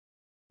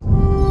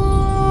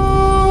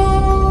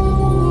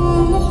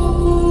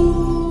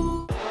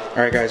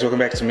Alright guys, welcome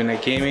back to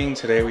Midnight Gaming.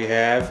 Today we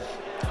have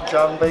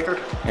John Baker.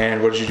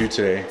 And what did you do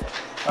today?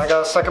 I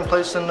got second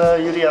place in the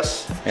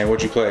UDS. And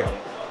what'd you play?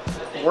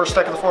 Worst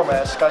deck of the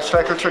format,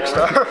 Skystriker,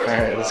 Trickstar.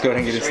 Alright, let's go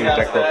ahead and get into the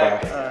deck profile.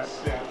 Alright.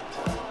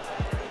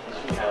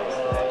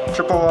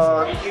 Triple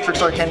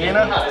Trickstar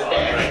Candina.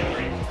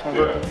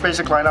 The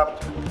basic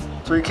lineup: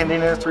 3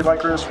 Candina, 3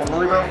 Lycras, 1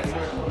 Lilybell.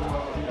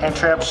 Hand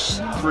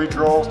traps, 3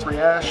 Droll, 3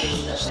 Ash,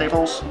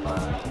 staples.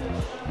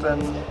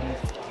 Then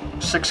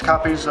 6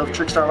 copies of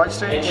Trickstar Light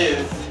Stage.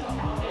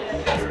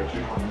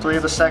 3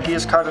 of the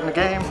stackiest card in the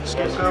game,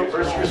 Scapegoat.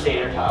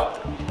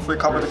 3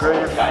 Cover the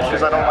Grave,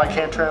 because I don't like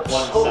hand traps.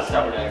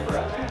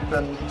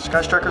 Then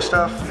Skystriker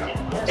stuff.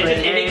 3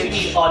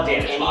 Engage,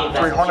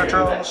 3 Hornet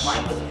Drones,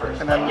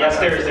 and then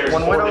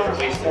 1 Widow,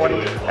 1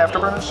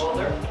 Afterburners.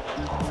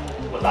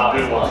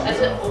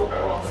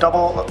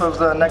 Double of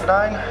the Neg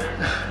 9.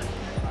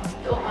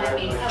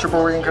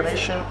 Triple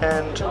Reincarnation,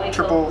 and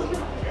triple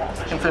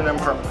Infinite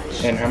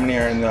Impermanence. And how many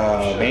are in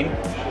the main?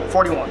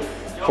 41.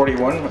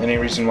 41? Any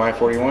reason why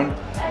 41?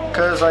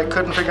 Because I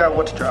couldn't figure out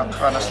what to drop,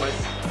 honestly.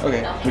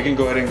 Okay, we can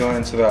go ahead and go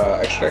into the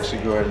extra deck, so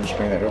you go ahead and just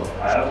bring that over.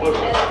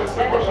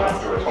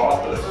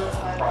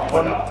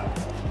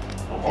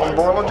 One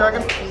Boiler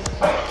Dragon.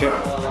 Okay.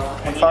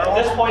 One Firewall.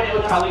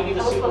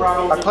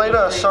 I played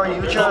a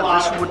Saryuja.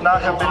 This would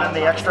not have been in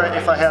the extra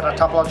if I had a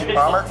Topologic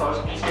Bomber.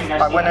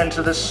 I went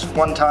into this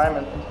one time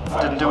and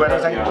didn't do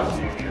anything.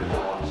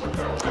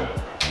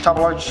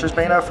 Topologic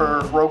Bana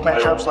for rogue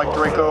matchups like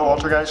Draco,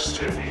 Altergeist.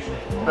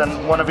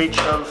 Then 1 of each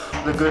of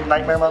the good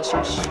Nightmare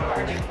monsters.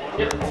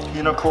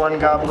 Unicorn,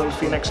 Goblin,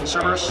 Phoenix, and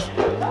Cerberus.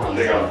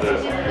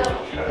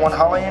 1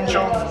 Holly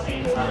Angel.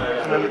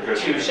 And then the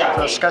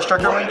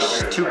Skystriker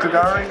links, 2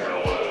 Kagari,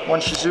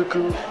 1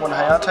 Shizuku, 1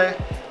 Hayate,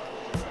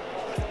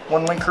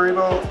 1 Link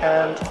Karibo,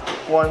 and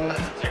 1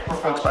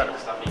 Link Spider.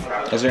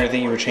 Is there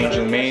anything you would change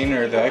in the main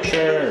or the extra,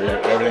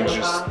 or everything's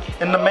just...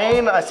 In the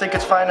main, I think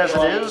it's fine as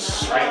it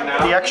is.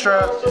 The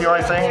extra, the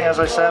only thing, as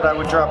I said, I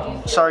would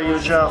drop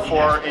Saryuja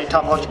for a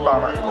Topologic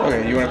Bomber.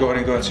 Okay, you want to go ahead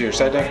and go into your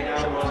side deck?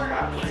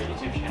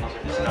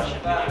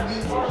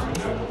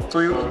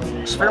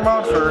 3 Sphere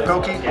Mode for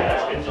Goki.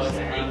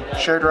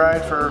 Shared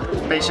Ride for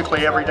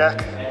basically every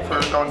deck for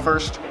going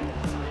first.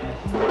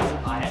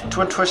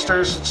 Twin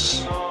Twisters,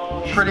 it's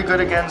pretty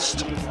good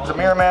against the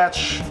Mirror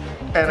Match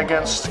and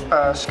against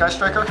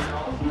Skystriker.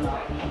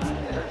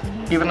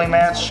 Evenly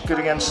matched, good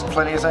against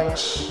plenty of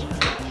things.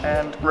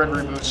 And Red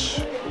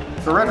Reboots.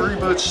 The Red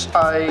Reboots,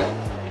 I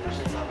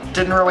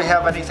didn't really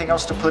have anything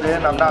else to put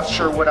in. I'm not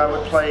sure what I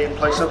would play in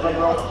place of them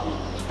though.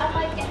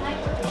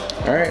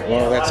 Alright,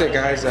 well that's it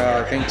guys.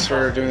 Thanks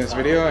for doing this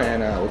video,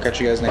 and we'll catch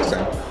you guys next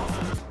time.